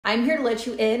I'm here to let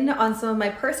you in on some of my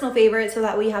personal favorites so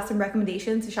that we have some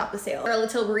recommendations to shop the sale. Charlotte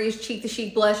Tilbury's Cheek to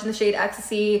Chic blush in the shade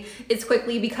Ecstasy. It's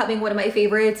quickly becoming one of my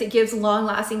favorites. It gives long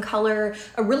lasting color,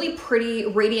 a really pretty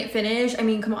radiant finish. I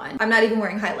mean, come on, I'm not even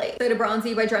wearing highlight. Soda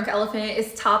Bronzy by Drunk Elephant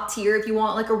is top tier if you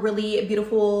want like a really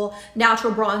beautiful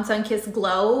natural bronze sun-kissed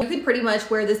glow. You could pretty much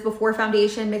wear this before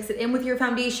foundation, mix it in with your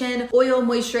foundation, oil,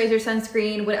 moisturizer,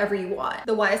 sunscreen, whatever you want.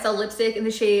 The YSL lipstick in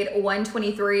the shade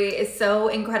 123 is so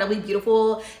incredibly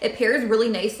beautiful. It pairs really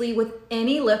nicely with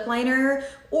any lip liner,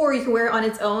 or you can wear it on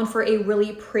its own for a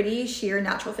really pretty sheer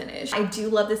natural finish. I do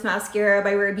love this mascara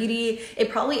by Rare Beauty.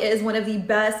 It probably is one of the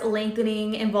best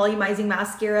lengthening and volumizing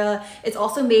mascara. It's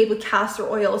also made with castor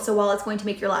oil, so while it's going to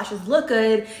make your lashes look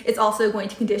good, it's also going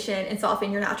to condition and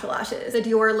soften your natural lashes. The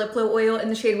Dior Lip Glow Oil in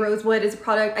the shade Rosewood is a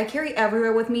product I carry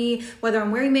everywhere with me, whether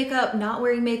I'm wearing makeup, not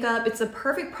wearing makeup. It's a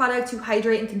perfect product to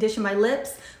hydrate and condition my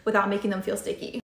lips without making them feel sticky.